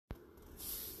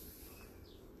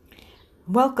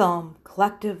Welcome,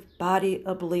 collective body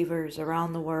of believers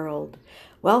around the world.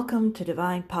 Welcome to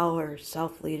Divine Power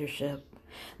Self-Leadership.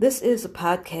 This is a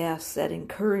podcast that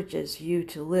encourages you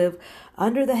to live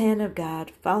under the hand of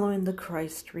God, following the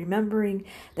Christ, remembering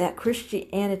that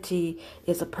Christianity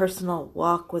is a personal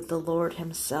walk with the Lord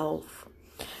Himself.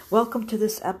 Welcome to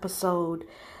this episode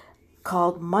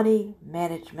called Money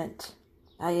Management.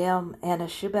 I am Anna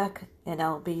Schubeck, and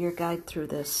I'll be your guide through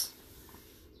this.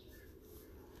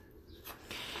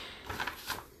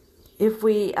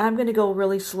 I'm going to go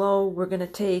really slow. We're going to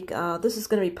take, this is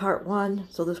going to be part one.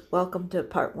 So welcome to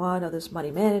part one of this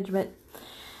money management.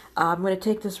 I'm going to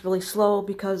take this really slow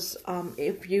because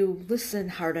if you listen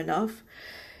hard enough,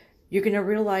 you're going to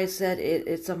realize that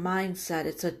it's a mindset.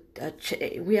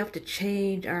 We have to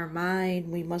change our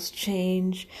mind. We must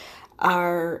change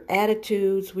our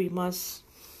attitudes. We must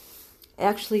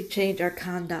actually change our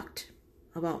conduct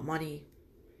about money.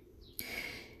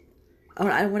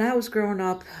 When I was growing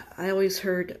up, I always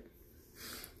heard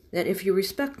that if you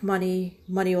respect money,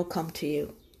 money will come to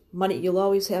you. You'll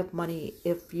always have money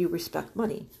if you respect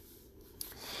money.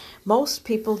 Most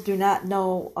people do not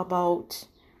know about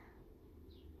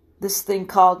this thing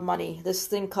called money.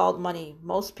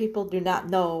 Most people do not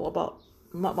know about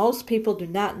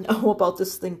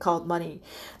this thing called money.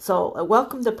 So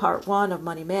welcome to part one of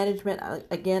money management.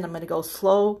 Again, I'm going to go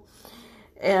slow.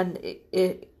 And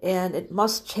it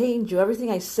must change you. Everything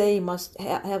I say must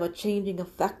have a changing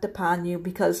effect upon you,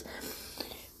 because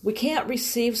we can't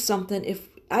receive something if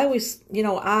I always,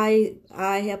 I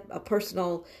have a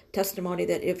personal testimony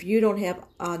that if you don't have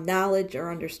knowledge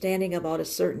or understanding about a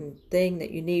certain thing that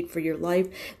you need for your life,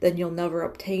 then you'll never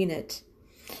obtain it.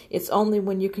 It's only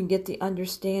when you can get the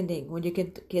understanding, when you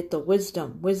can get the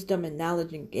wisdom and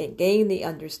knowledge, and gain the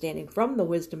understanding from the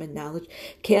wisdom and knowledge,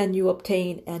 can you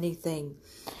obtain anything.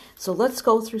 So let's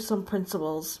go through some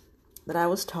principles that I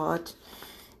was taught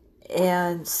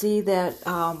and see that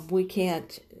we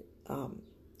can't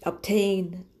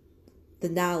obtain the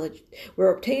knowledge.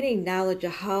 We're obtaining knowledge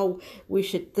of how we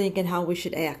should think and how we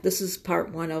should act. This is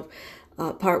part one,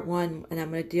 and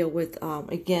I'm going to deal with,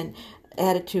 again,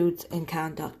 attitudes and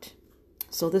conduct.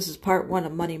 So this is part one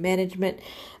of money management,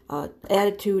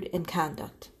 attitude and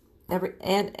conduct.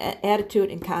 Attitude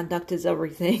and conduct is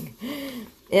everything.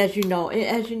 As you know,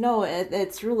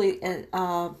 it's really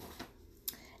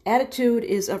attitude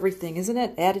is everything, isn't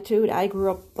it? Attitude. I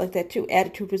grew up like that too.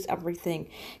 Attitude is everything.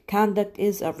 Conduct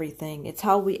is everything. It's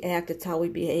how we act. It's how we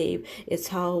behave. It's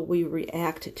how we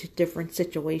react to different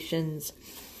situations.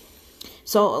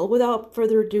 So without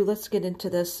further ado, let's get into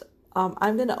this.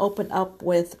 I'm going to open up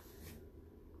with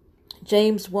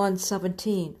James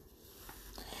 1:17.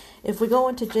 If we go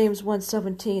into James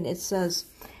 1:17, it says,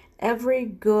 "Every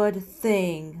good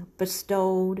thing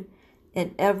bestowed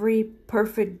and every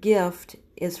perfect gift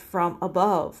is from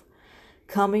above,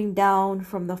 coming down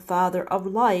from the Father of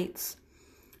lights,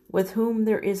 with whom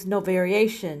there is no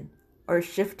variation or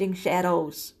shifting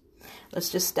shadows." Let's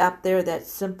just stop there, that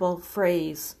simple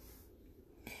phrase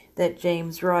that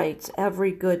James writes.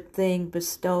 Every good thing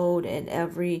bestowed and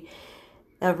every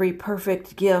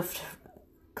perfect gift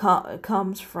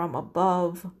comes from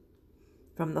above,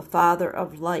 from the Father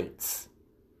of lights,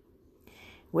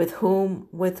 with whom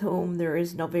there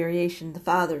is no variation. The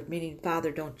Father, meaning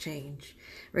Father, don't change,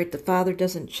 right? The Father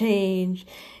doesn't change,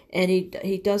 and he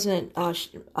doesn't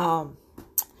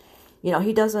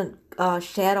he doesn't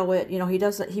shadow it.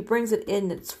 He brings it in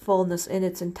its fullness, in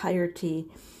its entirety.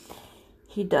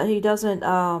 He doesn't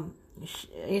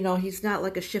he's not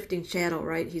like a shifting shadow,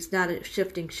 right? He's not a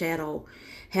shifting shadow.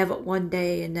 Have it one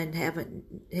day and then have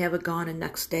it gone the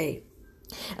next day.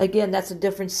 Again, that's a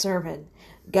different sermon.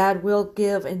 God will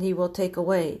give and He will take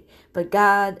away. But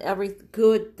God, every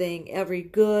good thing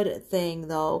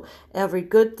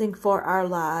for our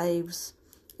lives,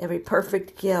 every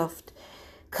perfect gift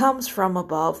comes from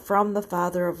above, from the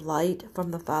Father of light,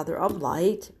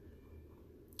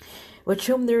 with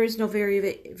whom there is no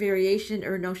variation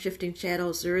or no shifting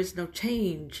shadows. There is no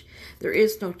change. There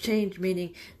is no change,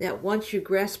 meaning that once you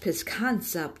grasp His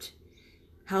concept,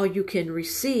 how you can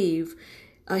receive,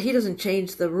 He doesn't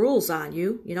change the rules on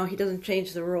you. He doesn't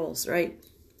change the rules, right?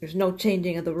 There's no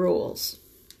changing of the rules.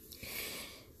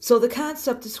 So the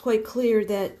concept is quite clear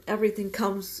that everything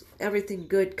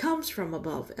good comes from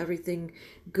above. Everything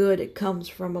good comes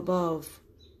from above.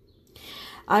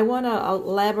 I want to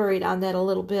elaborate on that a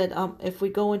little bit. If we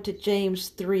go into James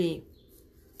 3,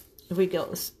 if we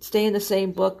stay in the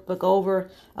same book, but go over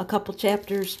a couple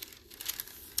chapters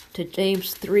to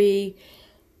James 3,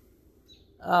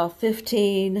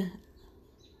 15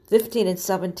 and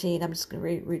 17. I'm just going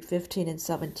to read 15 and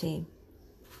 17.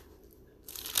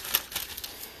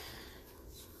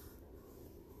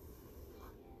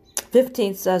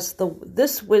 15 says,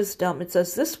 this wisdom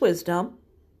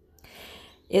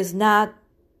is not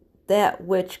that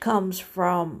which comes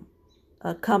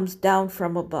down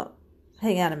from above.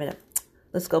 Hang on a minute.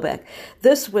 Let's go back.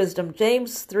 This wisdom,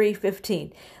 James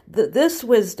 3:15. This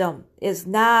wisdom is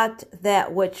not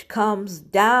that which comes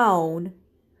down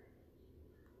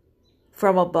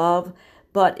from above,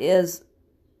 but is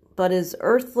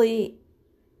earthly,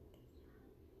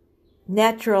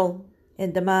 natural,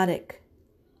 and demonic.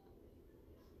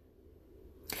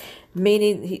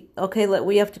 Meaning,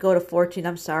 we have to go to 14.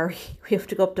 I'm sorry. We have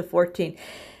to go up to 14.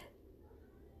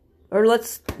 Or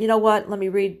you know what? Let me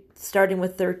read starting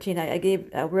with 13.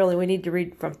 We need to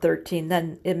read from 13.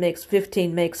 Then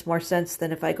 15 makes more sense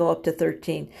than if I go up to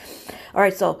 13. All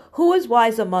right, so who is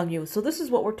wise among you? So this is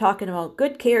what we're talking about.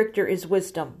 Good character is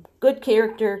wisdom. Good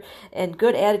character and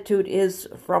good attitude is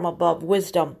from above,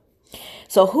 wisdom.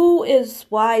 So who is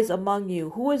wise among you?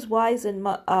 Who is wise and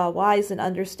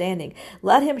understanding?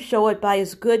 Let him show it by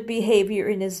his good behavior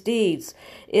in his deeds,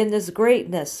 in this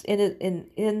greatness,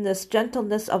 in this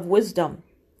gentleness of wisdom.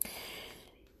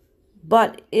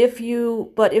 But if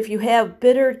you have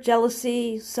bitter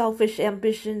jealousy, selfish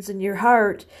ambitions in your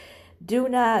heart, do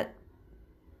not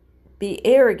be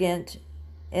arrogant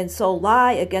and so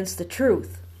lie against the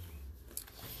truth.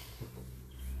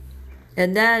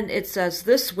 And then it says,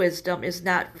 this wisdom is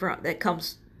not that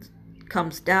comes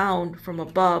down from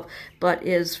above, but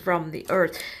is from the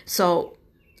earth. So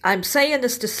I'm saying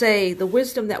this to say the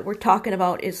wisdom that we're talking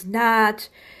about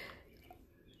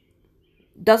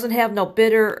doesn't have no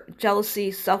bitter jealousy,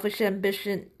 selfish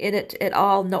ambition in it at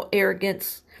all, no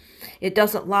arrogance. It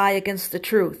doesn't lie against the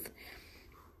truth.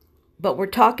 But we're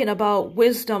talking about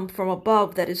wisdom from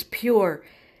above that is pure,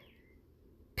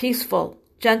 peaceful,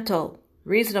 gentle,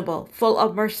 reasonable, full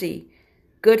of mercy,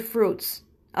 good fruits,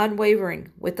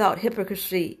 unwavering, without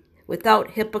hypocrisy.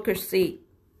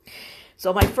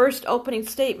 So my first opening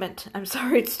statement, I'm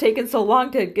sorry it's taken so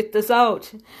long to get this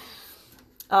out.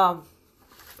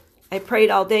 I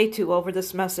prayed all day over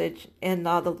this message, and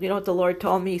you know what the Lord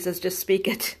told me? He says, just speak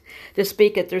it. Just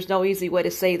speak it. There's no easy way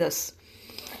to say this.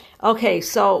 Okay,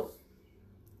 so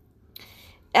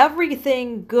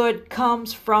everything good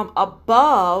comes from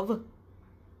above,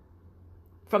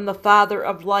 from the Father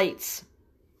of lights.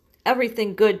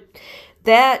 Everything good.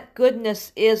 That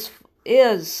goodness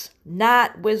is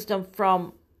not wisdom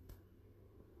from...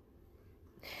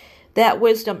 That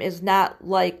wisdom is not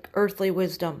like earthly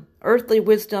wisdom. Earthly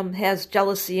wisdom has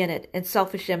jealousy in it and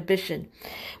selfish ambition.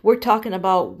 We're talking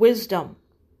about wisdom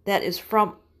that is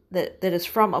from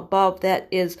above, that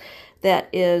is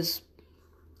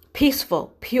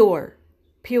peaceful, pure,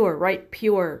 right?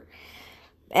 Pure.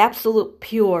 Absolute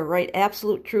pure, right?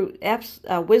 Absolute truth.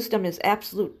 Wisdom is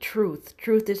absolute truth.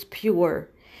 Truth is pure.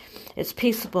 It's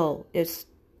peaceable. It's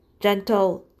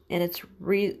gentle. And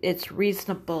it's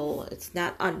reasonable. It's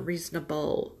not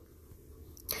unreasonable.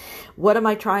 What am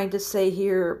I trying to say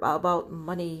here about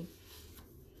money?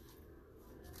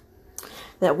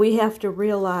 That we have to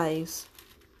realize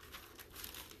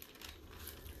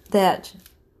that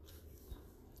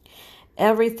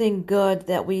everything good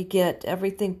that we get,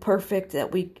 everything perfect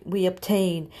that we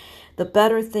obtain, the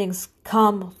better things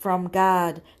come from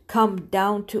God, come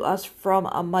down to us from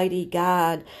a mighty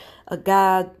God, a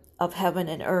God of heaven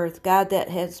and earth, God that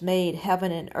has made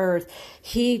heaven and earth.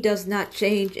 He does not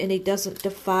change and he doesn't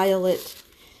defile it.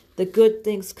 The good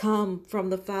things come from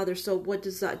the Father. So what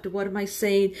am I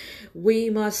saying?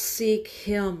 We must seek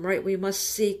him, right? We must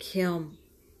seek him.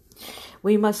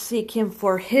 We must seek him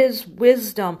for his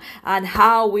wisdom on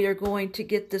how we are going to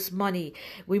get this money.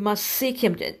 We must seek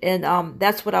him. And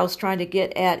that's what I was trying to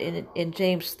get at in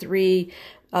James 3,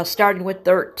 starting with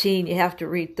 13. You have to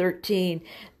read 13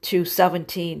 to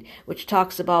 17, which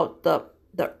talks about the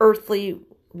earthly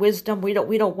wisdom. We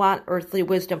don't want earthly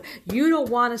wisdom. You don't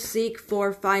want to seek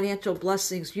for financial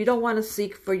blessings. You don't want to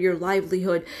seek for your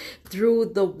livelihood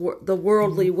through the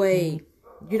worldly way.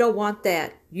 You don't want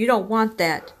that. You don't want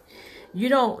that. You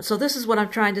don't. So this is what I'm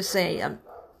trying to say.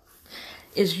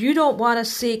 Is you don't want to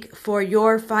seek for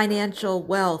your financial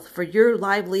wealth, for your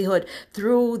livelihood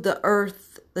through the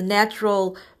earth, the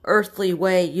natural earthly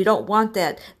way. You don't want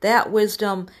that. That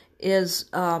wisdom is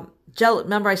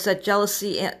remember I said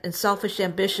jealousy and selfish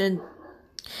ambition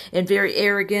and very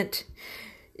arrogant.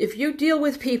 If you deal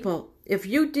with people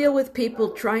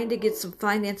trying to get some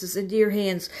finances into your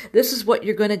hands, this is what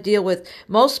you're going to deal with.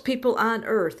 Most people on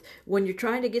earth, when you're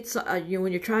trying to get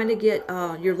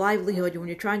your livelihood, when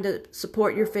you're trying to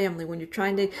support your family, when you're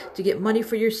trying to get money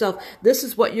for yourself, this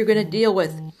is what you're going to deal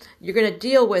with. You're going to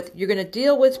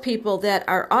deal with people that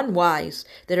are unwise,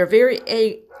 that are very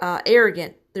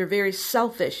arrogant, they're very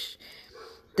selfish.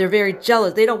 They're very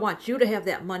jealous. They don't want you to have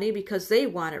that money because they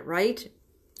want it, right?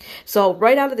 So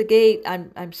right out of the gate,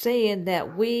 I'm saying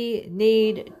that we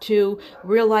need to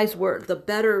realize where the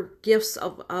better gifts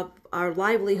of our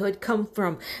livelihood come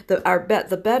from.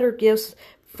 The better gifts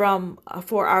from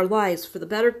for our lives, for the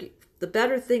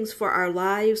better things for our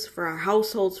lives, for our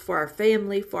households, for our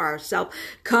family, for ourselves,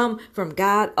 come from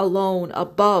God alone,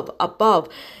 above.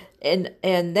 And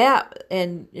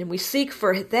we seek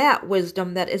for that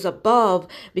wisdom that is above,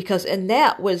 because in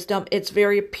that wisdom it's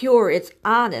very pure, it's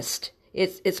honest.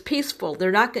 It's peaceful.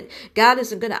 God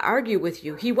isn't going to argue with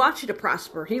you. He wants you to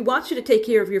prosper. He wants you to take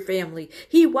care of your family.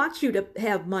 He wants you to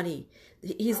have money.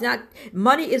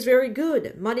 Money is very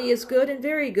good. Money is good and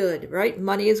very good, right?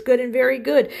 Money is good and very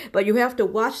good. But you have to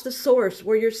watch the source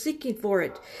where you're seeking for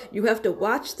it. You have to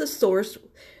watch the source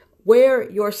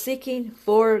where you're seeking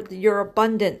for your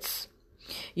abundance.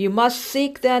 You must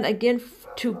seek then again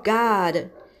to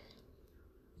God,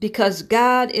 because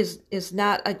God is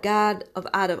not a God of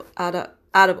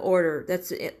out of order.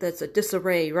 That's a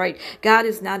disarray, right? God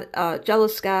is not a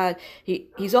jealous God.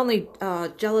 He's only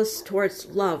jealous towards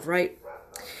love, right?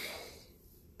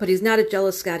 But he's not a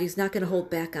jealous God. He's not going to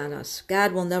hold back on us.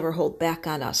 God will never hold back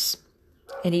on us.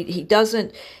 And he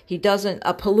doesn't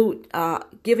pollute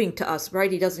giving to us,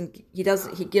 right? He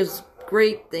gives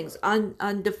great things,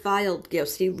 undefiled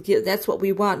gifts. That's what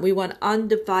we want. We want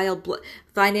undefiled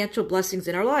financial blessings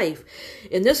in our life.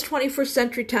 In this 21st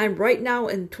century time, right now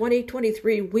in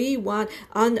 2023, we want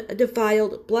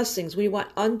undefiled blessings. We want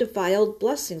undefiled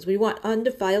blessings. We want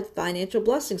undefiled financial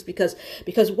blessings. Because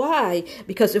why?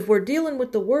 Because if we're dealing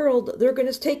with the world, they're going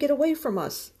to take it away from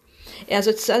us. As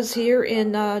it says here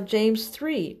in James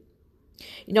 3.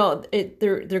 They're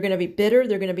going to be bitter.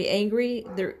 They're going to be angry.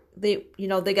 They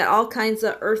got all kinds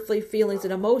of earthly feelings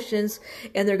and emotions,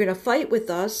 and they're going to fight with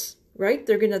us, right?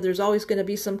 There's always going to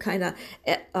be some kind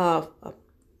of,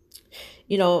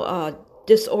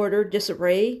 disorder,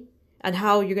 disarray on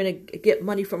how you're going to get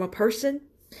money from a person.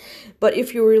 But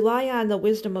if you rely on the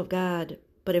wisdom of God,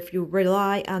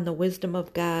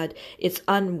 it's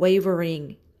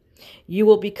unwavering. You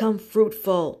will become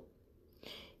fruitful.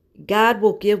 God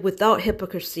will give without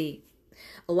hypocrisy.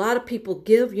 A lot of people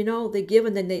give, they give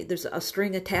and then there's a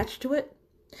string attached to it.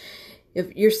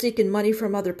 If you're seeking money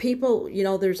from other people,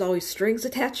 there's always strings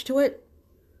attached to it.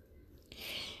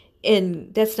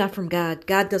 And that's not from God.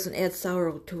 God doesn't add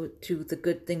sorrow to the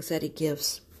good things that he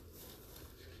gives.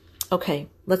 Okay,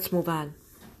 let's move on.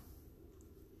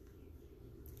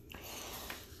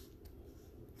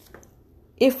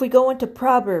 If we go into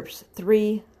Proverbs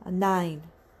 3:9.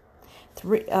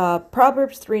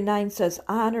 Proverbs 3:9 says,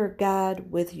 honor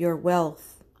God with your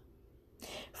wealth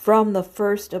from the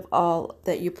first of all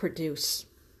that you produce.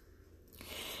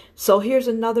 So here's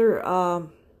another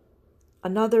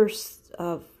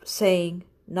saying,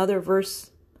 another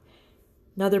verse,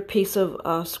 another piece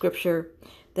of scripture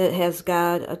that has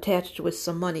God attached with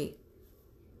some money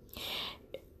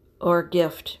or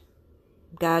gift.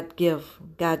 God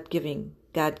giving.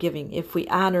 If we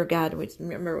honor God,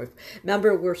 remember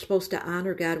we're supposed to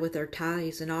honor God with our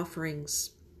tithes and offerings.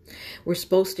 We're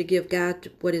supposed to give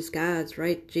God what is God's,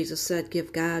 right? Jesus said,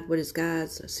 give God what is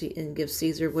God's and give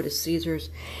Caesar what is Caesar's.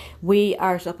 We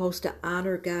are supposed to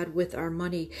honor God with our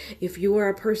money. If you are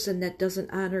a person that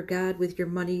doesn't honor God with your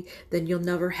money, then you'll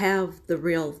never have the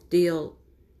real deal.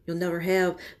 You'll never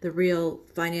have the real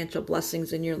financial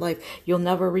blessings in your life. You'll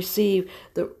never receive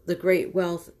the great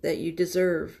wealth that you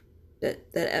deserve.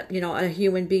 That a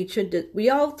human being should. We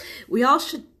all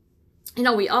should.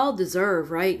 We all deserve,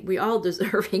 right? We all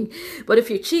deserving. But if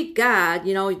you cheat God,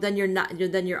 then you're not.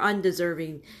 Then you're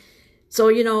undeserving. So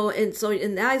and so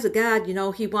in the eyes of God,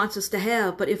 he wants us to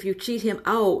have. But if you cheat him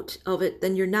out of it,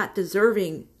 then you're not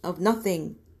deserving of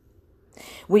nothing.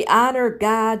 We honor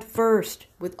God first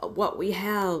with what we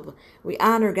have. We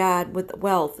honor God with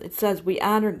wealth. It says we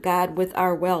honor God with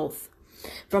our wealth.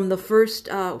 From the first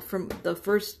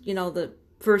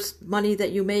money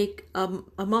that you make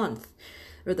a month,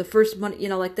 or the first money,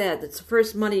 like that. That's the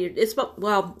first money.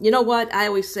 You know what? I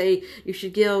always say you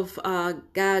should give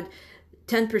God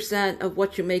 10% of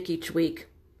what you make each week.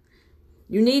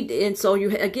 And so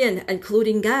you, again,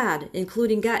 including God.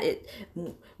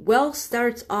 Wealth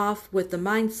starts off with the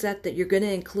mindset that you're going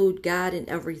to include God in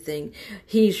everything.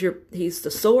 He's the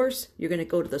source. You're going to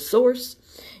go to the source.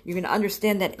 You're going to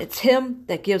understand that it's him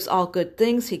that gives all good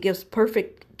things. He gives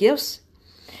perfect gifts.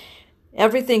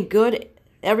 Everything good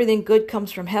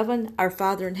comes from heaven. Our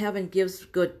Father in heaven gives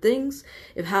good things.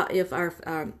 If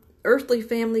our earthly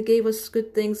family gave us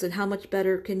good things, then how much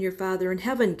better can your Father in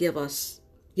heaven give us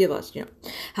give us?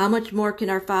 How much more can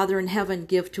our Father in heaven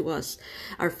give to us?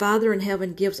 Our Father in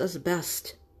heaven gives us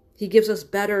best. He gives us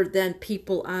better than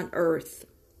people on earth.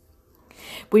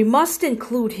 We must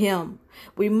include him.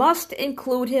 We must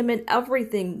include him in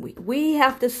everything. We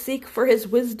have to seek for his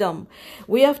wisdom.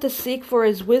 We have to seek for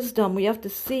his wisdom. We have to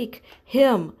seek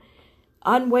him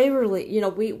unwaveringly.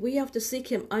 We have to seek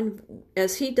him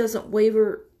as he doesn't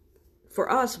waver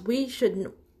for us. We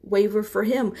shouldn't waver for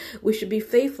him. We should be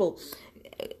faithful.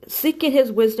 Seeking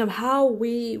his wisdom, how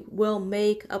we will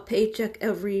make a paycheck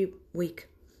every week.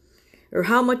 Or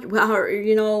how much,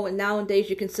 nowadays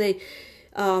you can say,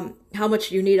 how much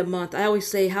do you need a month? I always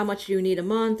say, how much do you need a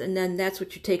month? And then that's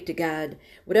what you take to God.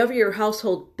 Whatever your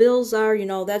household bills are,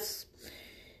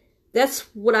 that's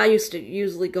what I used to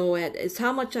usually go at. Is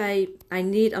how much I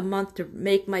need a month to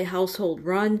make my household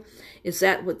run.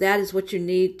 That is what you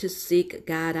need to seek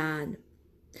God on.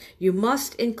 You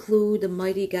must include the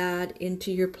mighty God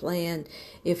into your plan.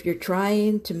 If you're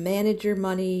trying to manage your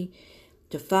money,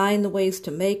 to find the ways to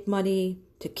make money,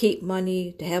 to keep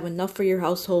money, to have enough for your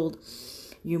household,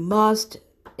 you must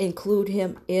include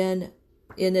him in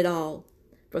it all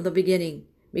from the beginning,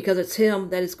 because it's him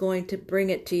that is going to bring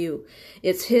it to you.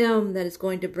 It's him that is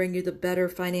going to bring you the better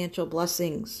financial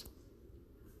blessings.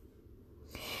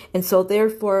 And so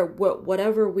therefore,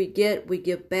 whatever we get, we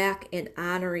give back in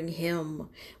honoring him.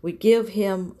 We give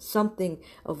him something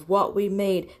of what we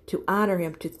made to honor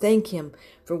him, to thank him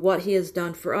for what he has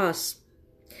done for us.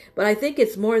 But I think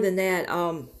it's more than that.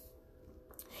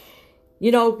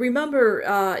 Remember,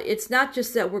 it's not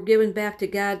just that we're giving back to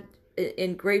God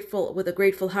with a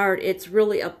grateful heart. It's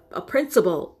really a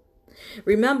principle.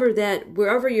 Remember that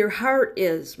wherever your heart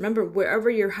is,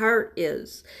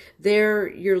 there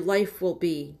your life will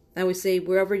be. I always say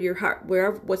whatever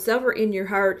in your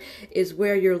heart is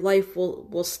where your life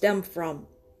will stem from.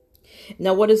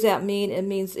 Now, what does that mean? It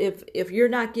means if you're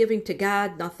not giving to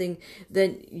God nothing,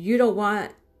 then you don't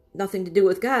want nothing to do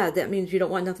with God. That means you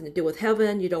don't want nothing to do with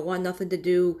heaven. You don't want nothing to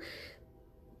do,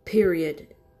 period.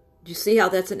 Do you see how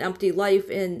that's an empty life?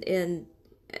 And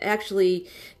actually,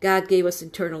 God gave us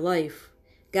eternal life.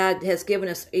 God has given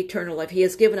us eternal life. He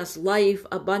has given us life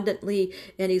abundantly,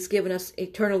 and he's given us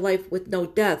eternal life with no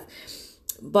death.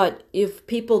 But if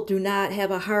people do not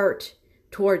have a heart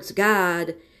towards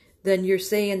God, then you're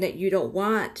saying that you don't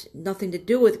want nothing to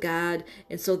do with God.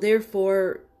 And so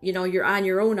therefore, you're on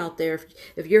your own out there.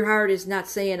 If your heart is not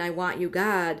saying, I want you,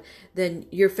 God, then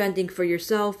you're fending for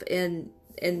yourself, and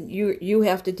you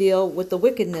have to deal with the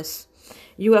wickedness.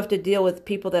 You have to deal with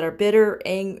people that are bitter,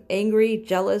 angry,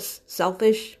 jealous,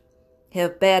 selfish,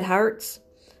 have bad hearts,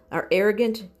 are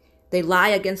arrogant. They lie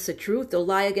against the truth. They'll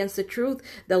lie against the truth.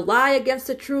 They'll lie against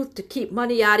the truth to keep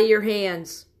money out of your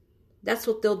hands. That's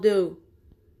what they'll do.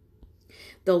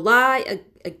 They'll lie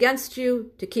against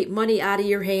you to keep money out of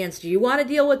your hands. Do you want to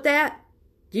deal with that?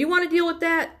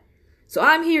 So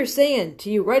I'm here saying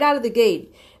to you right out of the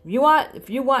gate, if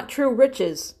you want true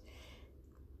riches,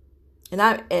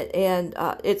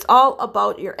 it's all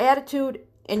about your attitude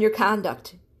and your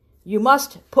conduct. You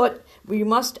must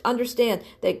understand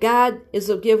that God is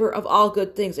the giver of all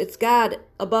good things. It's God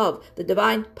above, the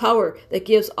divine power that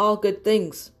gives all good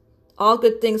things. All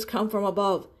good things come from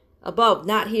above,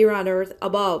 not here on earth,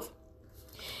 above.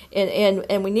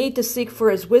 And we need to seek for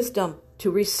his wisdom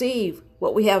to receive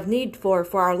what we have need for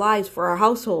our lives, for our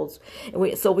households.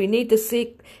 So we need to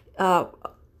seek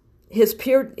his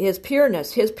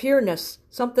pureness,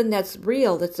 something that's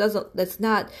real, that's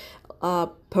not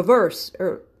perverse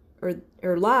or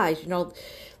lies.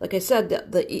 Like I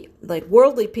said, like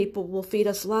worldly people will feed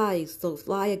us lies. They'll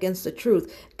lie against the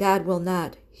truth. God will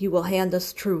not. He will hand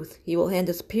us truth. He will hand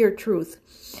us pure truth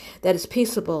that is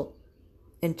peaceable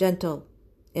and gentle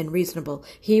and reasonable.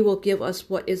 He will give us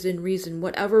what is in reason.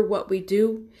 What we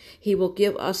do, he will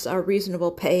give us our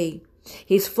reasonable pay.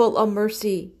 He's full of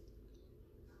mercy.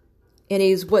 And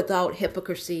he's without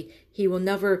hypocrisy. He will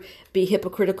never be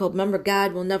hypocritical. Remember,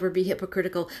 God will never be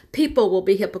hypocritical. People will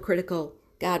be hypocritical.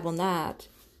 God will not.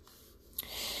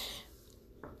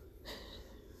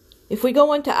 If we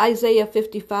go into Isaiah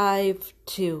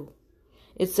 55:2,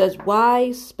 it says,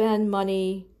 why spend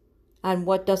money on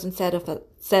what doesn't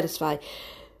satisfy?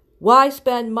 Why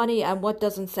spend money on what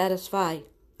doesn't satisfy?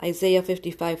 Isaiah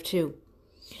 55:2.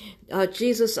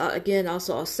 Jesus, again,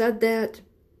 also said that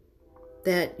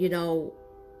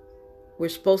we're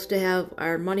supposed to have,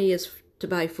 our money is to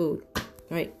buy food,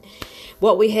 right?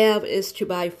 What we have is to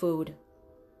buy food.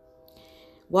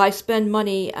 Why spend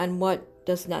money on what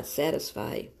does not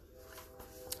satisfy?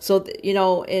 So,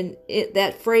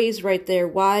 that phrase right there,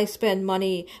 why spend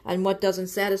money on what doesn't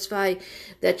satisfy,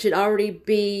 that should already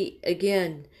be,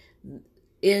 again,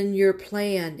 in your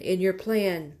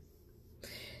plan.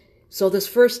 So this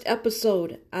first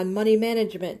episode on money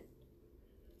management,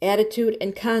 attitude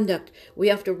and conduct, we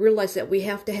have to realize that we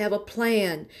have to have a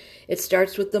plan. It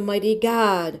starts with the mighty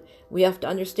God. We have to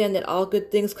understand that all good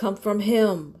things come from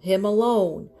Him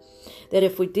alone. That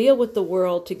if we deal with the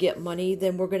world to get money,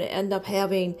 then we're going to end up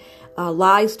having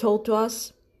lies told to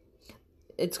us.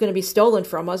 It's going to be stolen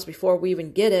from us before we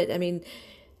even get it. I mean,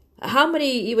 how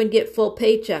many even get full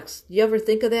paychecks? Do you ever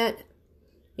think of that?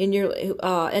 In your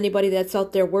anybody that's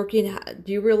out there working,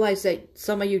 do you realize that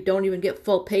some of you don't even get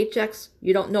full paychecks?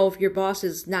 You don't know if your boss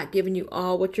is not giving you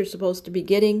all what you're supposed to be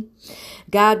getting.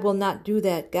 God will not do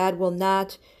that. God will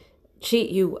not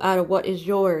cheat you out of what is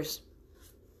yours.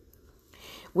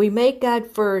 We make God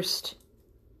first,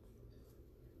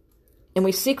 and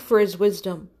we seek for His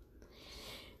wisdom.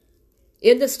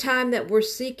 In this time that we're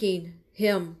seeking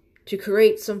Him to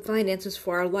create some finances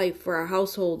for our life, for our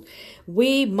household,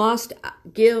 we must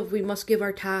give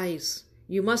our tithes.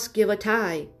 You must give a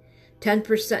tithe,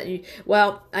 10%.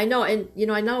 Well, I know, and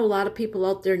I know a lot of people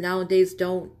out there nowadays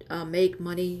don't make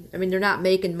money. I mean, they're not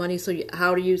making money, so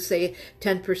how do you say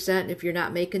 10% if you're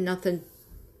not making nothing?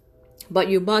 But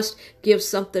you must give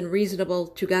something reasonable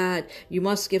to God. You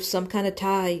must give some kind of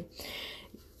tithe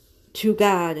to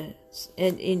God.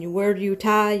 And where do you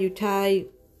tithe? You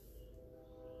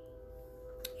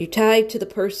tithe to the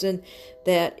person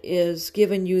that is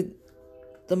giving you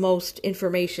the most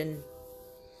information.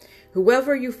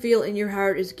 Whoever you feel in your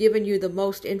heart is giving you the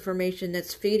most information,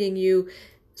 that's feeding you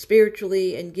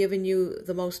spiritually and giving you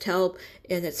the most help,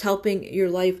 and it's helping your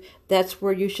life, that's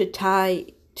where you should tithe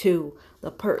to.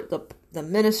 The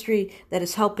ministry that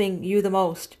is helping you the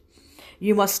most.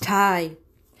 You must tithe.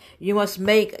 You must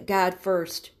make God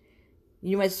first.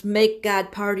 You must make God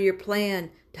part of your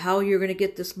plan to how you're going to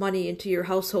get this money into your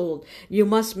household. You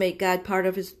must make God part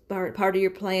of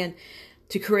your plan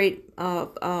to create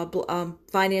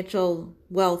financial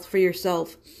wealth for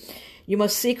yourself. You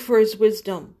must seek for His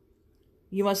wisdom.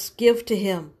 You must give to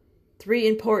Him. 3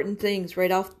 important things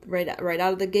right out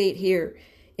of the gate here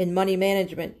in money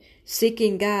management.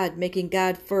 Seeking God, making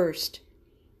God first,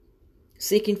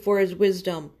 seeking for His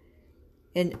wisdom,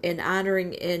 and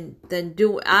honoring, and then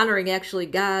honoring actually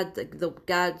God,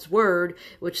 God's word,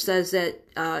 which says that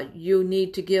you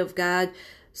need to give God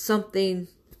something.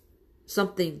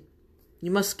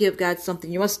 You must give God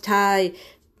something. You must tithe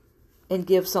and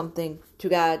give something to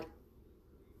God.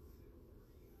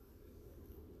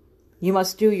 You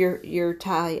must do your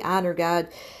tithe, honor God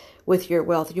with your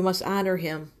wealth. You must honor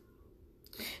Him.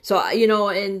 So,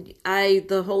 and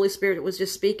the Holy Spirit was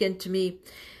just speaking to me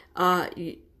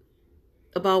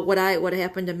about what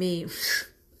happened to me.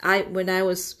 When I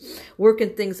was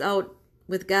working things out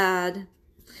with God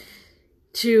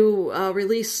to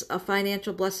release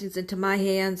financial blessings into my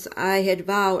hands, I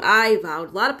vowed.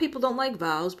 A lot of people don't like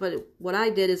vows, but what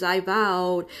I did is I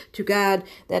vowed to God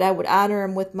that I would honor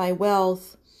Him with my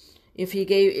wealth. If he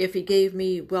gave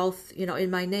me wealth,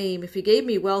 in my name, if He gave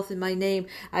me wealth in my name,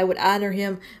 I would honor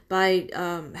Him by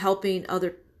helping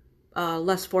other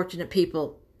less fortunate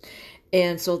people.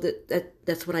 And so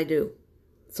that's what I do.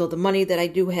 So the money that I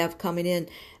do have coming in,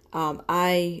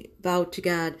 I vowed to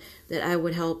God that I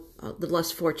would help the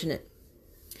less fortunate.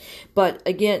 But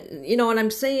again,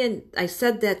 and I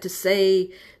said that to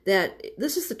say that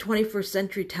this is the 21st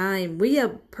century time. We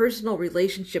have personal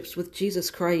relationships with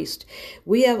Jesus Christ.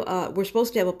 We're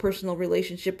supposed to have a personal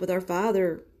relationship with our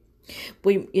Father.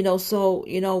 We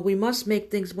must make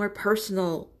things more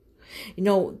personal.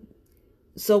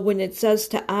 So when it says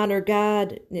to honor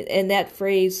God, and that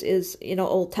phrase is,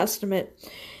 Old Testament,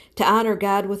 to honor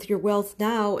God with your wealth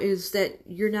now is that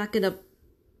you're not going to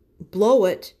blow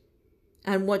it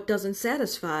on what doesn't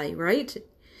satisfy, right?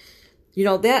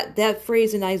 That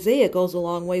phrase in Isaiah goes a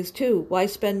long ways too. Why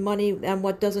spend money on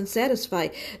what doesn't satisfy?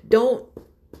 Don't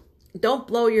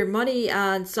blow your money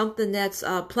on something that's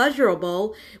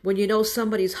pleasurable when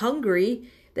somebody's hungry,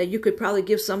 that you could probably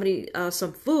give somebody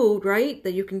some food, right?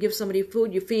 That you can give somebody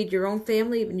food, you feed your own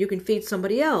family, and you can feed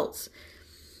somebody else.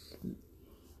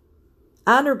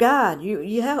 Honor God.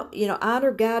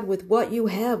 Honor God with what you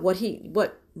have,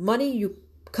 what money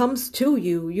comes to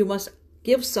you. You must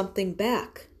give something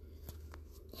back.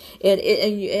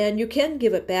 And you can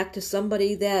give it back to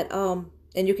somebody that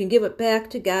and you can give it back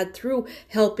to God through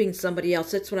helping somebody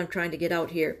else. That's what I'm trying to get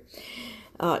out here.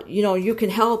 You can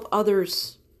help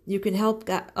others. You can help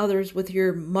others with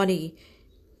your money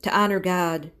to honor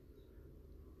God.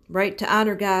 Right? To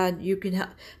honor God, you can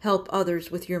help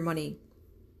others with your money.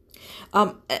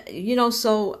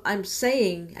 So I'm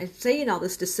saying all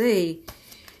this to say,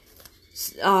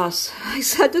 I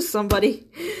said to somebody,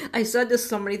 I said to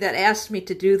somebody that asked me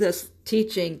to do this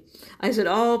teaching, I said,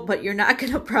 oh, but you're not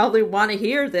going to probably want to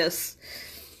hear this.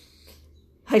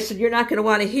 I said, you're not going to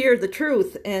want to hear the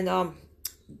truth. And,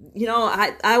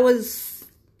 I was,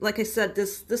 like I said,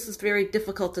 this is very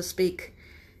difficult to speak.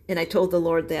 And I told the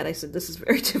Lord that. I said, this is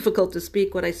very difficult to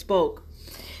speak what I spoke.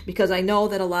 Because I know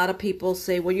that a lot of people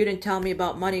say, well, you didn't tell me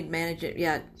about money management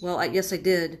yet. Well, yes, I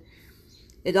did.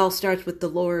 It all starts with the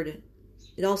Lord.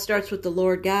 It all starts with the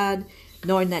Lord God,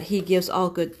 knowing that He gives all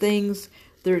good things.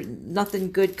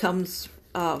 Nothing good comes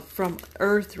from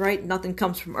earth, right? Nothing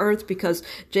comes from earth, because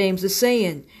James is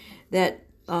saying that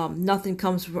nothing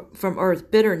comes from earth.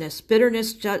 Bitterness,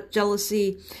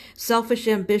 jealousy, selfish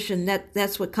ambition,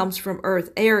 that's what comes from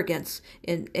earth. Arrogance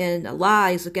and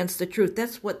lies against the truth.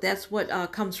 That's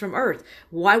what comes from earth.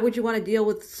 Why would you want to deal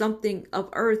with something of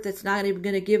earth that's not even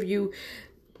going to give you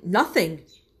nothing?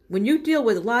 When you deal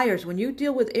with liars, when you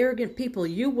deal with arrogant people,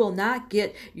 you will not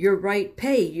get your right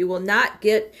pay. You will not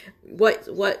get what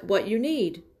you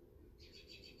need.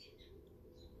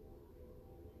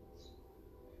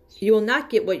 You will not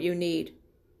get what you need.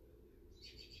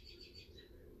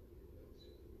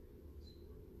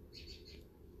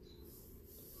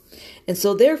 And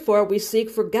so therefore we seek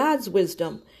for God's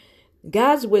wisdom.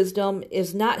 God's wisdom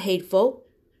is not hateful.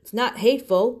 It's not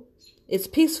hateful. It's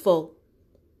peaceful.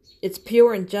 It's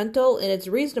pure and gentle, and it's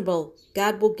reasonable.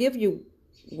 God will give you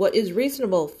what is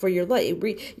reasonable for your life.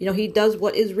 He does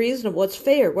what is reasonable, what's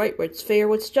fair, right? What's fair,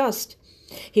 what's just.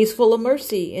 He's full of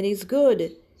mercy, and He's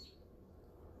good.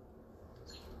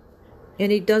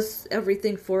 And He does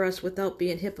everything for us without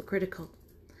being hypocritical.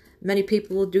 Many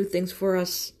people will do things for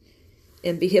us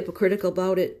and be hypocritical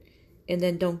about it, and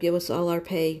then don't give us all our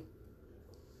pay.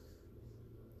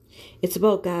 It's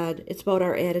about God. It's about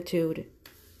our attitude.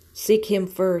 Seek Him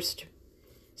first.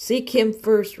 Seek Him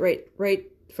first right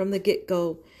from the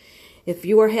get-go. If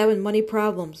you are having money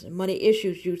problems and money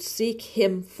issues, you seek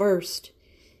Him first.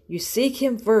 You seek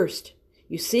Him first.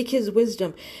 You seek His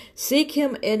wisdom. Seek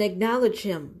Him and acknowledge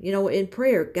Him, in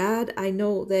prayer. God, I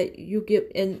know that you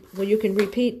give, and when you can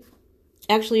repeat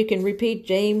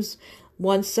James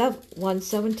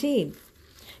 1:17.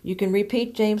 You can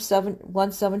repeat James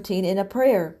 1:17 in a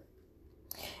prayer.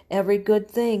 Every good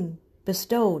thing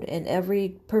bestowed and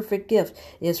every perfect gift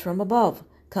is from above,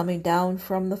 coming down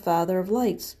from the Father of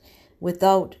lights, with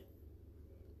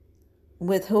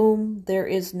whom there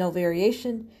is no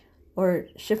variation or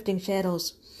shifting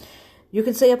shadows. You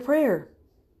can say a prayer.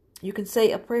 You can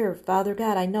say a prayer. Father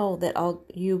God, I know that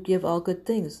you give all good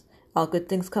things. All good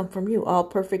things come from you. All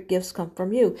perfect gifts come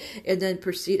from you. And then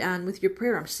proceed on with your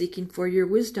prayer. I'm seeking for your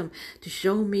wisdom to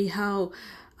show me how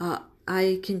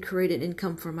I can create an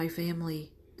income for my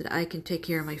family, that I can take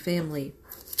care of my family.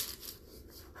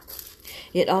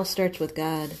 It all starts with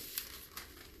God.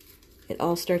 It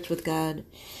all starts with God.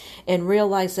 And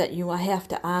realize that you have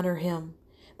to honor Him.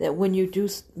 That when you do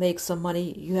make some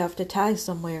money, you have to tithe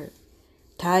somewhere.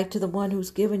 Tithe to the one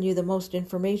who's given you the most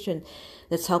information,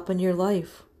 that's helping your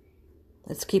life,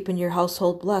 that's keeping your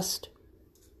household blessed.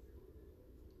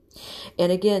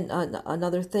 And again,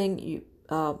 another thing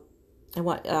I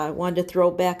wanted to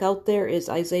throw back out there is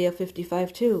Isaiah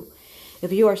 55:2.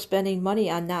 If you are spending money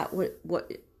on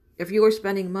if you are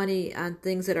spending money on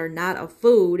things that are not of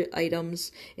food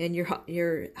items, and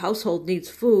your household needs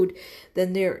food,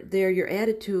 then your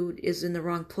attitude is in the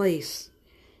wrong place.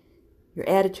 Your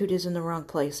attitude is in the wrong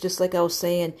place. Just like I was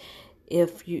saying,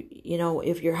 if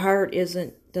if your heart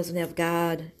doesn't have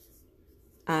God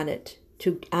on it,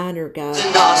 to honor God.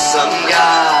 An awesome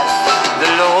God,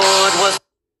 the Lord was.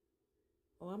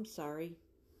 Oh, I'm sorry.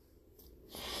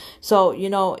 So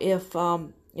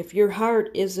if your heart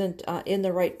isn't in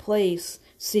the right place,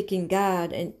 seeking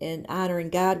God and honoring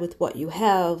God with what you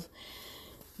have,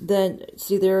 then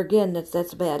see there again,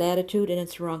 that's a bad attitude and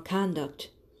it's wrong conduct.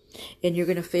 And you're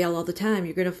going to fail all the time.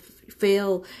 You're going to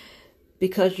fail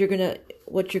because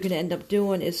what you're going to end up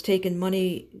doing is taking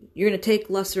money. You're going to take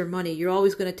lesser money. You're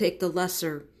always going to take the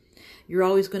lesser. You're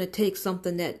always going to take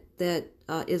something that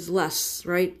is less,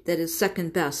 right? That is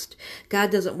second best.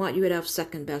 God doesn't want you to have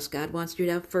second best. God wants you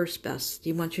to have first best.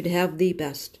 He wants you to have the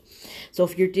best. So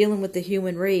if you're dealing with the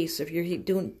human race, if you're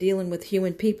dealing with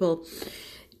human people,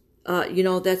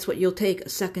 that's what you'll take, a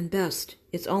second best.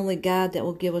 It's only God that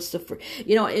will give us the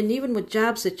and even with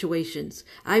job situations,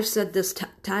 I've said this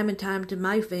time and time to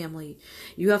my family.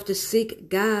 You have to seek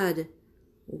God,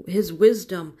 His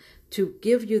wisdom, to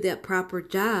give you that proper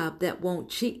job that won't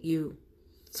cheat you.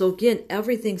 So again,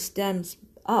 everything stems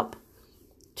up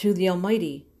to the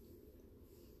Almighty.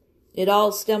 It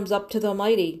all stems up to the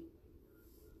Almighty.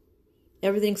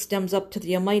 Everything stems up to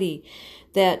the Almighty.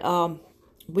 That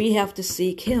We have to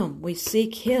seek Him. We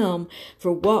seek Him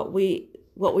for what we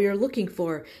are looking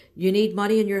for. You need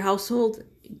money in your household.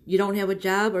 You don't have a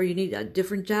job, or you need a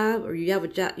different job, or you have a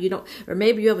job you don't, or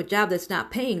maybe you have a job that's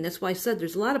not paying. That's why I said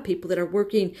there's a lot of people that are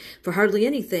working for hardly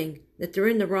anything, that they're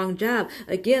in the wrong job.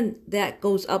 Again, that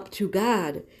goes up to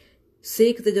God.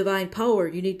 Seek the divine power.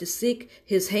 You need to seek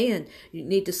His hand. You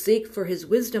need to seek for His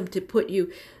wisdom to put you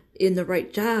in the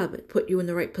right job, put you in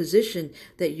the right position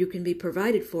that you can be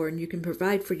provided for, and you can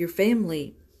provide for your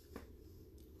family.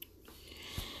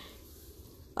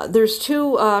 There's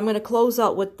two, I'm going to close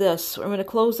out with this. I'm going to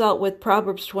close out with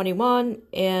Proverbs 21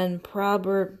 and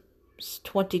Proverbs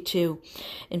 22.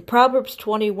 In Proverbs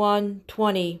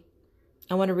 21:20,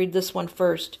 I want to read this one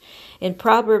first. In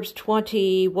Proverbs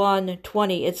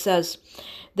 21:20, it says,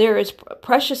 "There is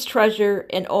precious treasure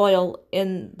and oil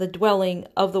in the dwelling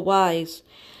of the wise,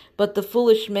 but the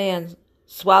foolish man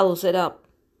swallows it up."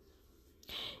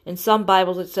 In some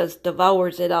Bibles it says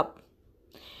devours it up.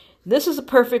 This is a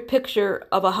perfect picture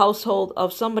of a household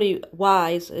of somebody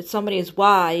wise. If somebody is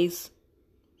wise,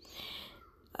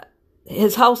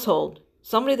 his household.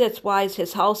 Somebody that's wise,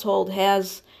 his household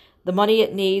has the money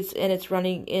it needs, and it's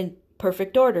running in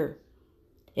perfect order.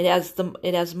 It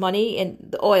has money and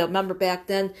the oil. Remember back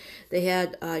then they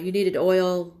had you needed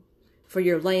oil for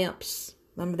your lamps.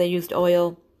 Remember they used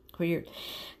oil for your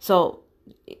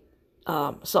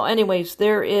so anyways,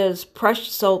 there is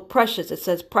precious. It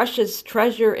says precious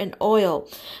treasure and oil.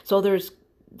 So the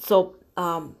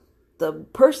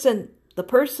person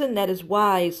that is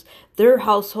wise, their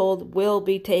household will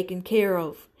be taken care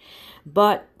of.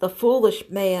 But the foolish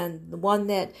man, the one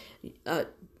that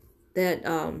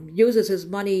uses his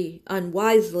money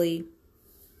unwisely,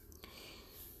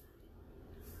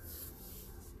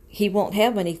 he won't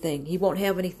have anything. He won't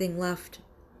have anything left.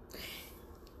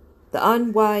 The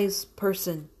unwise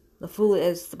person, the fool,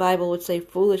 as the Bible would say,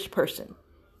 foolish person,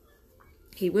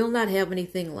 he will not have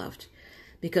anything left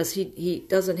because he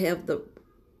doesn't have the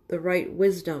right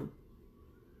wisdom.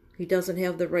 He doesn't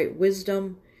have the right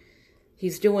wisdom.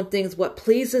 He's doing things what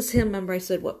pleases him. Remember I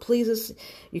said what pleases.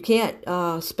 You can't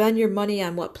spend your money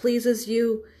on what pleases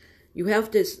you. You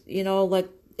have to, like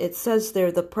it says there,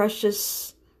 the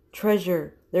precious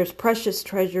treasure. There's precious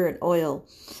treasure and oil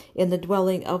in the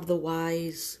dwelling of the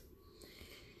wise.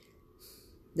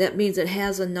 That means it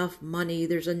has enough money.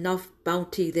 There's enough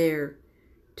bounty there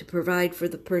to provide for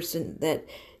the person that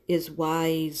is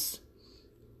wise.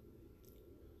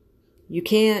 You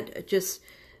can't just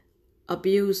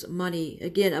abuse money.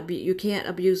 Again, you can't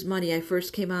abuse money. I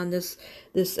first came on this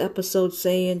episode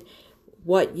saying,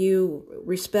 what you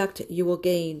respect, you will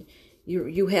gain.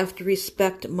 You have to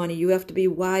respect money. You have to be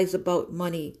wise about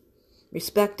money.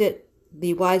 Respect it.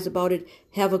 Be wise about it.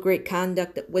 Have a great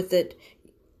conduct with it.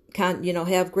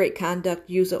 Have great conduct,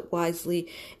 use it wisely,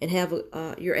 and have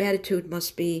your attitude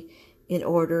must be in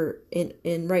order,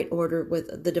 in right order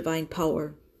with the divine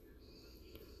power.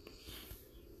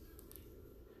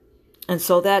 And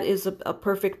so that is a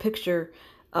perfect picture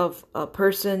of a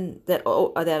person that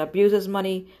abuses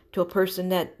money to a person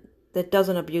that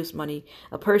doesn't abuse money.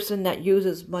 A person that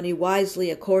uses money wisely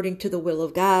according to the will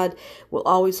of God will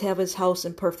always have his house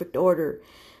in perfect order.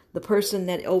 The person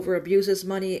that over abuses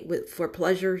money for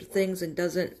pleasure things and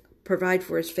doesn't provide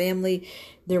for his family,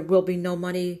 there will be no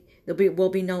money.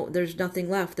 There's nothing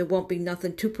left. There won't be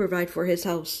nothing to provide for his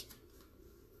house.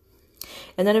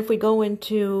 And then if we go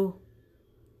into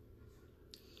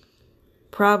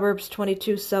Proverbs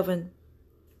 22:7,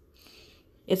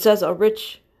 it says the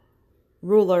rich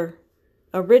rule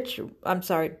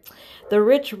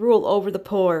over the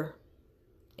poor,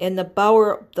 and the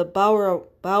borrower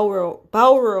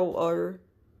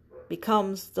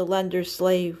becomes the lender's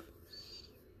slave.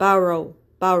 Borrow.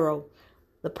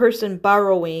 The person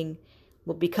borrowing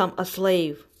will become a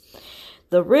slave.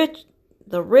 The rich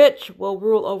will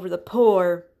rule over the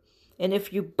poor, and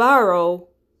if you borrow,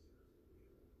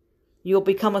 you'll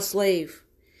become a slave.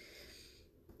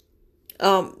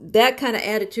 That kind of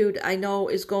attitude I know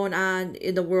is going on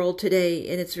in the world today,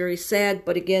 and it's very sad.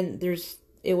 But again,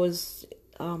 it was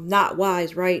not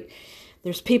wise, right?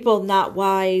 There's people not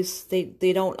wise. They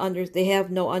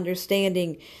have no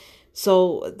understanding,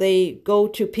 so they go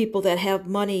to people that have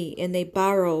money and they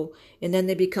borrow, and then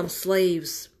they become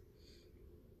slaves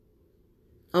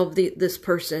of this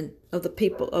person, of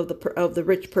the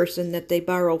rich person that they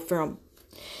borrow from.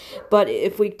 But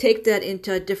if we take that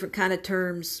into different kind of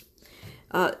terms,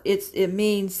 it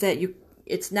means that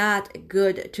it's not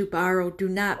good to borrow. Do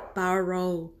not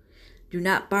borrow. Do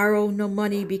not borrow no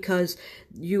money, because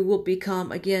you will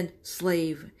become, again,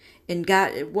 slave. And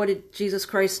God, what did Jesus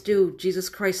Christ do? Jesus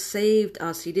Christ saved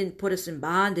us. He didn't put us in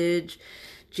bondage.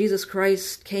 Jesus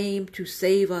Christ came to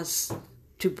save us,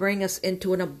 to bring us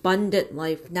into an abundant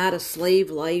life, not a slave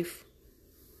life.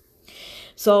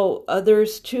 So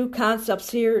there's two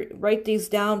concepts here. Write these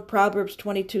down, Proverbs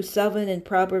 22:7 and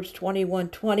Proverbs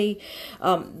 21:20.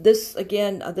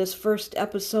 This first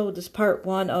episode, this part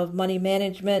 1 of money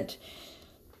management,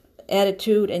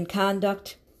 attitude and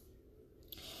conduct,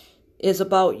 is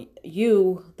about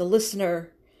you, the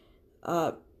listener,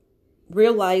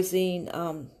 realizing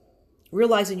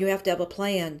you have to have a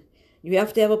plan. You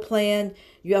have to have a plan.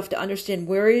 You have to understand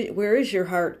where is your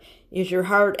heart. Is your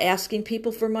heart asking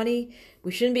people for money?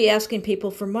 We shouldn't be asking people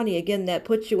for money. Again, that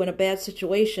puts you in a bad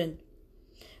situation.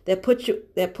 That puts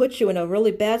you in a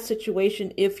really bad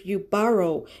situation if you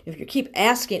borrow. If you keep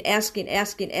asking,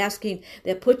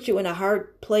 that puts you in a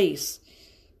hard place.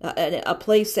 A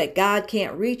place that God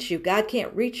can't reach you. God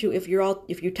can't reach you if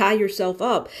you tie yourself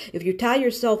up. If you tie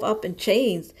yourself up in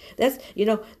chains,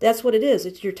 that's what it is.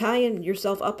 It's you're tying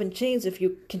yourself up in chains if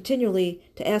you continually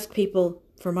to ask people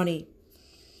for money.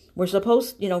 We're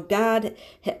supposed, God,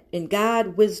 in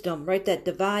God wisdom, right? That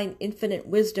divine infinite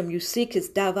wisdom. You seek his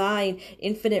divine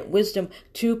infinite wisdom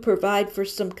to provide for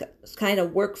some kind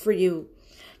of work for you.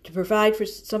 To provide for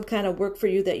some kind of work for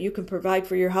you that you can provide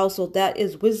for your household. That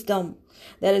is wisdom.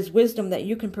 That is wisdom that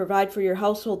you can provide for your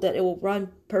household, that it will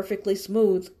run perfectly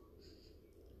smooth.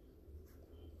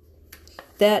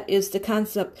 That is the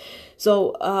concept.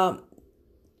 So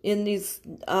in this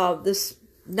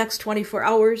next 24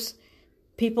 hours,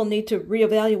 people need to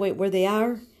reevaluate where they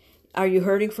are. Are you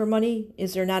hurting for money?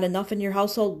 Is there not enough in your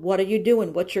household? What are you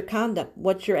doing? What's your conduct?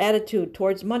 What's your attitude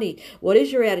towards money? What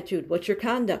is your attitude? What's your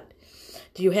conduct?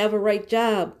 Do you have a right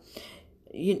job?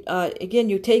 You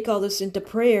take all this into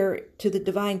prayer to the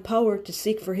divine power to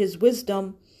seek for his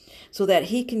wisdom so that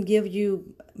he can give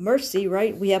you mercy,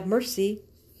 right? We have mercy.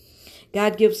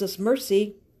 God gives us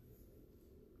mercy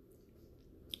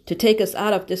to take us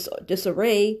out of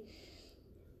disarray,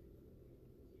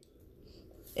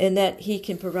 and that he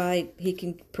can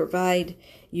provide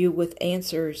you with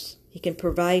answers. He can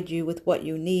provide you with what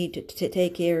you need to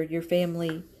take care of your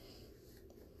family.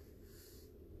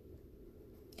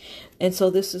 And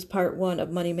so this is part 1 of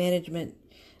money management.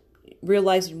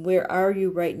 Realizing where are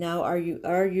you right now? Are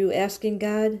you asking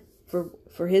God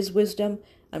for his wisdom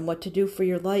on what to do for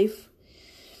your life?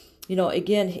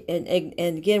 Again, and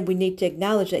again, we need to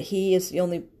acknowledge that he is the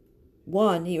only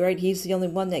one. He's the only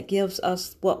one that gives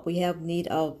us what we have need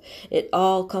of. It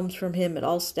all comes from him. It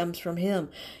all stems from him.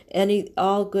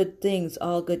 All good things,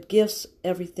 all good gifts,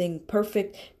 everything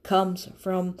perfect comes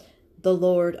from the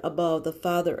Lord above, the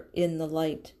Father in the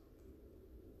light.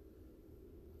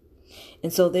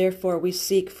 And so therefore we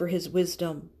seek for his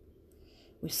wisdom.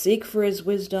 We seek for his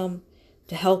wisdom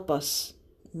to help us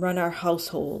run our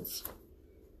households.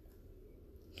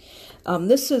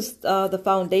 This is the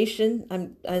foundation,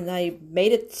 and I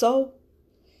made it so.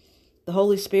 The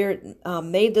Holy Spirit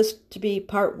made this to be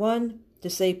part 1, to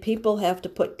say people have to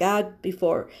put God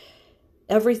before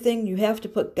everything. You have to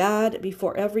put God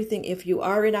before everything. If you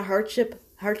are in a hardship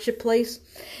place,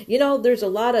 there's a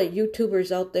lot of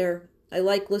YouTubers out there. I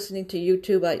like listening to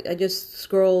YouTube. I just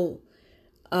scroll.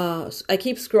 I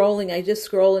keep scrolling. I just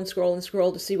scroll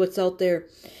to see what's out there.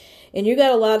 And you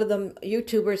got a lot of them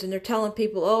YouTubers, and they're telling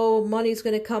people, oh, money's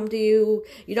going to come to you.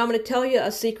 I'm going to tell you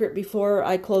a secret before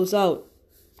I close out.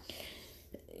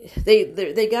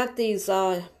 They got these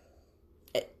they're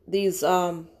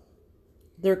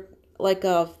like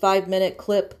a 5-minute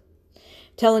clip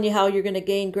telling you how you're going to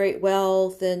gain great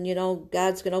wealth, and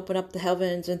God's going to open up the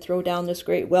heavens and throw down this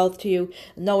great wealth to you.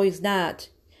 No, he's not.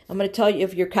 I'm going to tell you,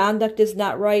 if your conduct is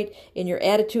not right and your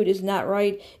attitude is not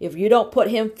right, if you don't put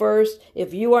him first,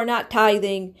 if you are not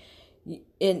tithing,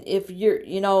 and if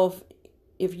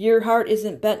if your heart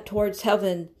isn't bent towards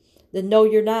heaven, then no,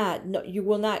 you're not. No, you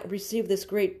will not receive this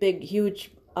great, big,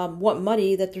 huge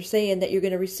money that they're saying that you're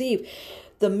going to receive.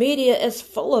 The media is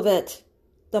full of it.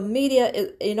 The media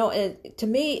is, to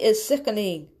me, is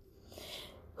sickening.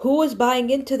 Who is buying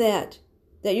into that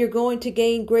you're going to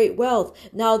gain great wealth?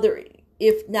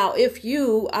 If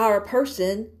you are a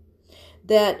person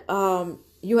that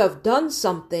you have done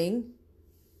something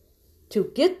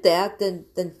to get that,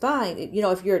 then fine.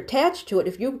 If you're attached to it,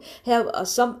 if you have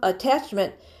some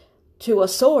attachment to a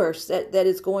source that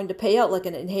is going to pay out, like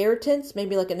an inheritance,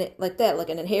 maybe like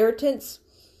an inheritance.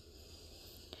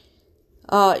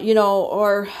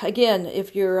 Or again,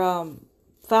 if you're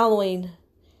following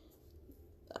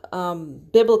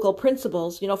biblical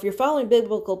principles, if you're following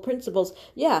biblical principles,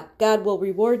 yeah, God will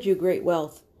reward you great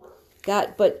wealth.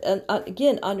 But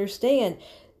again, understand,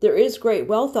 there is great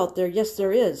wealth out there. Yes,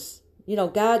 there is.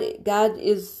 God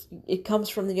it comes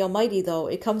from the Almighty, though.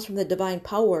 It comes from the divine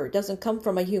power. It doesn't come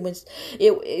from a human.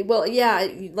 Well, yeah,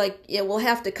 like it will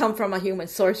have to come from a human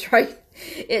source, right?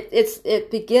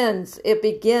 It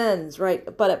begins,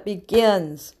 right? But it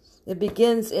begins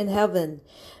in heaven.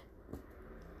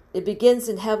 It begins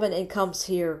in heaven and comes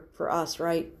here for us,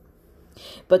 right?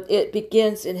 But it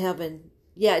begins in heaven.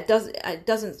 Yeah, it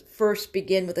doesn't first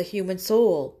begin with a human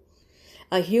soul.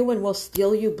 A human will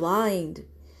steal you blind.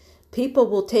 People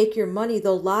will take your money.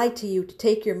 They'll lie to you to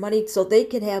take your money so they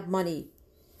can have money.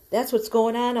 That's what's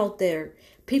going on out there.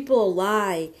 People will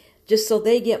lie just so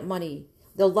they get money.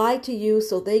 They'll lie to you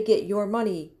so they get your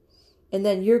money. And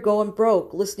then you're going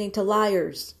broke listening to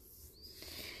liars.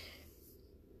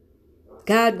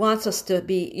 God wants us to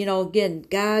be, again,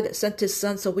 God sent his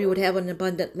son so we would have an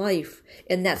abundant life.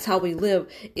 And that's how we live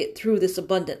it through this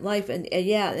abundant life. And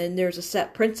there's a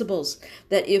set principles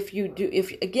that if you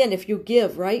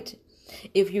give, right?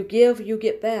 If you give, you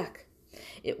get back.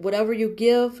 Whatever you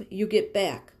give, you get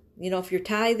back. If you're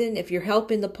tithing, if you're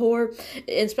helping the poor,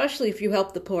 and especially if you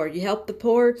help the poor,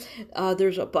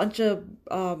 there's a bunch of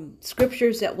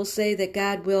scriptures that will say that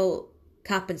God will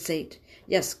compensate.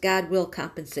 Yes, God will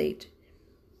compensate.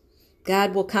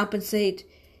 God will compensate.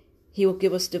 He will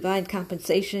give us divine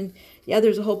compensation. Yeah,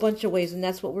 there's a whole bunch of ways, and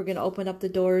that's what we're going to open up the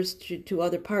doors to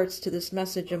other parts to this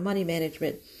message of money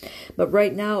management. But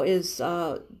right now is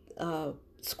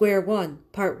square one,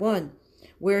 part one.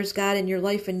 Where's God in your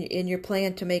life and in your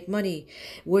plan to make money?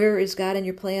 Where is God in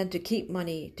your plan to keep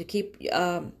money, to keep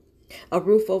a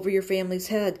roof over your family's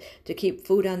head, to keep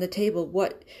food on the table?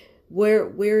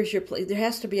 Where is your plan? There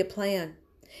has to be a plan.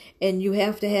 And you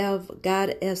have to have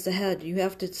God as the head. You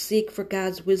have to seek for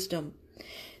God's wisdom.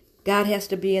 God has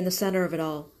to be in the center of it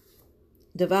all.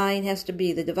 The divine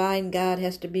God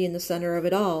has to be in the center of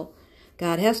it all.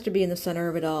 God has to be in the center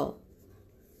of it all.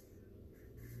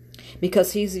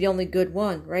 Because he's the only good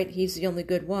one, right? He's the only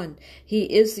good one. He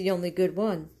is the only good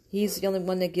one. He's the only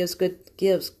one that gives good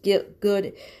and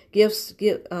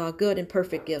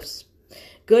perfect gifts.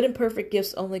 Good and perfect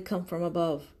gifts only come from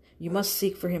above. You must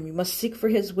seek for him. You must seek for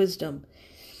his wisdom.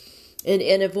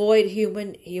 And avoid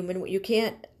human. You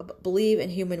can't believe in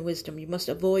human wisdom. You must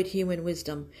avoid human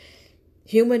wisdom.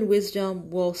 Human wisdom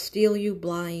will steal you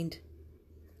blind.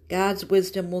 God's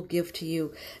wisdom will give to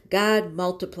you. God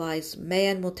multiplies.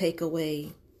 Man will take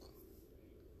away.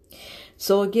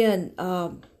 So again,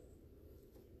 in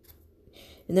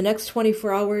the next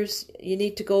 24 hours, you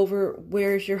need to go over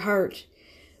where's your heart.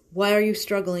 Why are you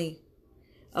struggling?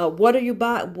 What are you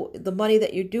buying? The money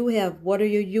that you do have, what are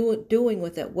you doing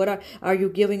with it? What are you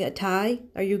giving a tithe?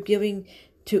 Are you giving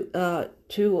to the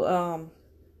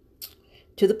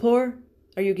poor?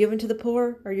 Are you giving to the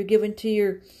poor? Are you giving to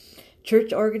your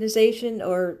church organization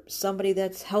or somebody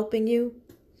that's helping you?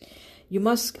 You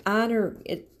must honor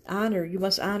it. You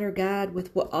must honor God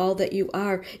with all that you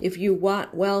are. If you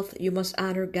want wealth, you must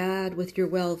honor God with your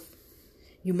wealth.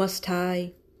 You must tithe.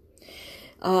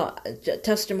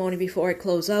 Testimony before I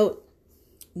close out.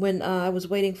 When I was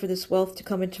waiting for this wealth to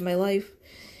come into my life,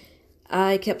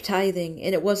 I kept tithing,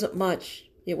 and it wasn't much.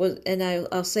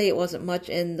 I'll say it wasn't much.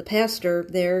 And the pastor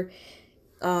there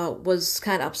was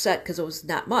kind of upset because it was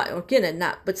not much.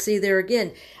 But see, there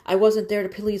again, I wasn't there to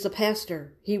please a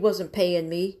pastor. He wasn't paying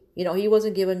me. He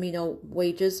wasn't giving me no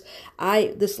wages.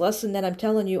 This lesson that I'm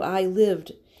telling you, I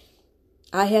lived.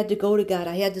 I had to go to God.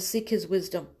 I had to seek his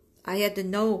wisdom. I had to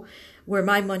know where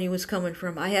my money was coming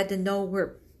from. I had to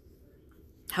know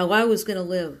how I was going to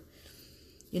live.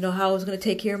 How I was going to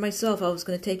take care of myself. How I was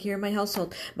going to take care of my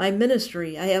household. My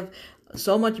ministry. I have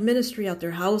so much ministry out there.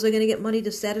 How was I going to get money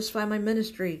to satisfy my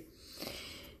ministry?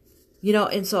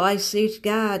 And so I seeked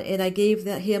God, and I gave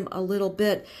him a little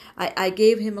bit. I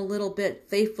gave him a little bit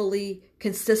faithfully,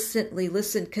 consistently.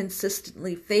 Listen,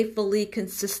 consistently, faithfully,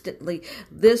 consistently.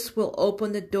 This will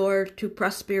open the door to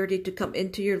prosperity to come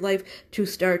into your life, to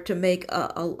start to make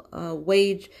a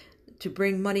wage, to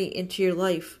bring money into your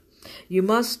life. You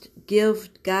must give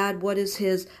God what is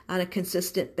his on a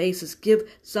consistent basis. Give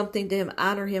something to him.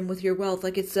 Honor him with your wealth.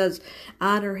 Like it says,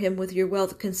 honor him with your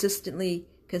wealth consistently.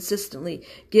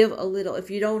 Give a little. If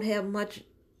you don't have much,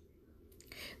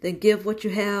 then give what you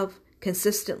have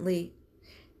consistently,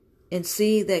 and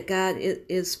see that God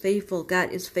is faithful.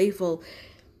 God is faithful,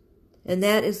 and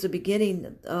that is the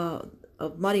beginning of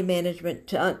money management.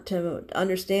 To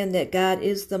understand that God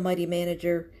is the mighty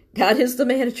manager. God is the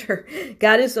manager.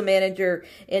 God is the manager,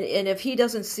 and if he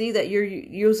doesn't see that you're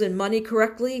using money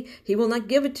correctly, he will not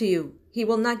give it to you.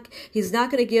 He's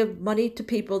not going to give money to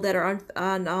people that are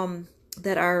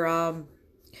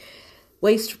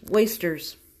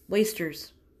wasters.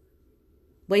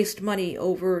 waste money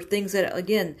over things that,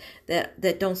 again,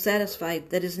 that don't satisfy,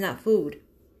 that is not food.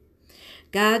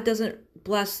 God doesn't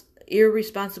bless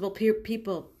irresponsible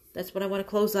people. That's what I want to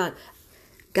close on.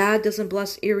 God doesn't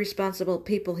bless irresponsible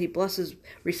people. He blesses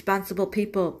responsible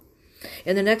people.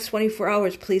 In the next 24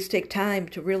 hours, please take time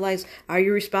to realize, are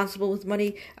you responsible with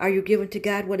money? Are you giving to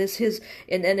God what is His?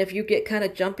 And if you get kind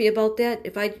of jumpy about that,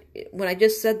 when I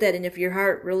just said that, and if your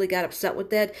heart really got upset with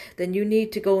that, then you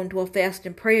need to go into a fast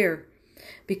and prayer,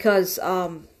 because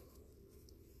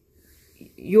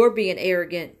you're being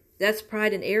arrogant. That's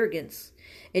pride and arrogance,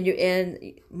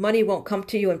 and money won't come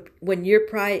to you when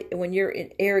you're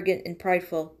arrogant and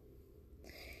prideful.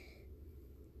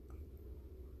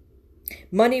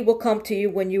 Money will come to you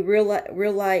when you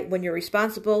realize when you're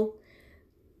responsible,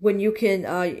 when you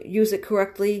can use it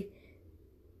correctly.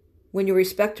 When you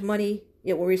respect money,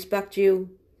 it will respect you.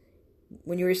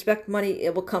 When you respect money,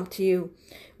 it will come to you.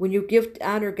 When you give to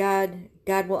honor God,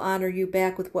 God will honor you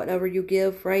back with whatever you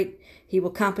give, right? He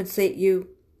will compensate you.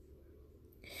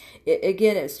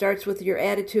 Again, it starts with your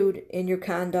attitude and your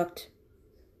conduct.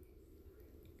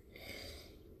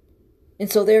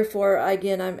 And so therefore,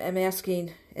 again, I'm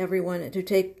asking everyone to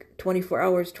take 24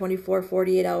 hours, 24,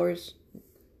 48 hours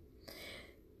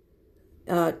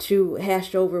to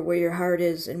hash over where your heart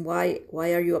is, and why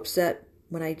are you upset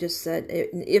when I just said,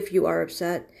 if you are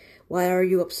upset, why are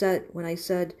you upset when I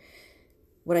said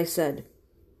what I said?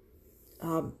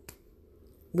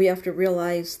 We have to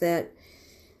realize that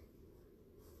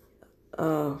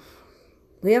it's,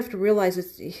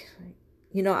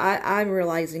 I'm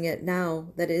realizing it now,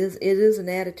 that it is an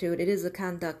attitude, it is a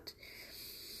conduct.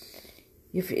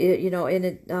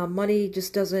 Money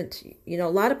just doesn't, a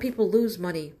lot of people lose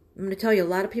money. I'm going to tell you, a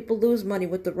lot of people lose money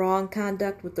with the wrong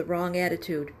conduct, with the wrong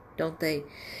attitude, don't they?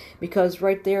 Because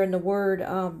right there in the word,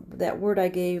 that word I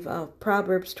gave,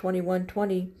 Proverbs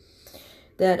 21:20,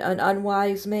 that an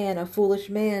unwise man, a foolish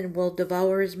man, will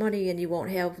devour his money, and he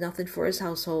won't have nothing for his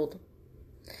household.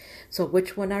 So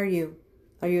which one are you?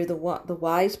 Are you the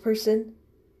wise person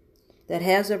that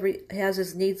has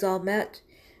his needs all met,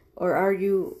 or are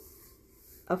you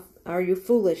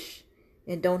foolish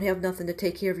and don't have nothing to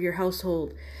take care of your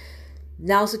household?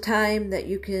 Now's the time that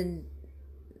you can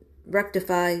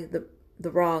rectify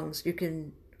the wrongs. You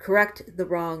can correct the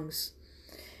wrongs.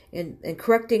 And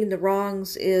correcting the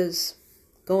wrongs is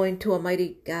going to a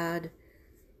mighty God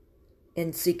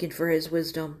and seeking for His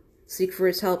wisdom. Seek for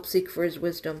His help. Seek for His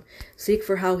wisdom. Seek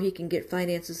for how He can get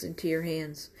finances into your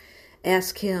hands.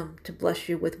 Ask Him to bless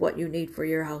you with what you need for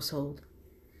your household.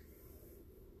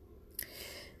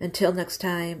 Until next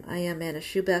time, I am Anna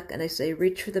Schubeck, and I say,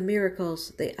 reach for the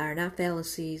miracles. They are not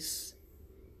fallacies.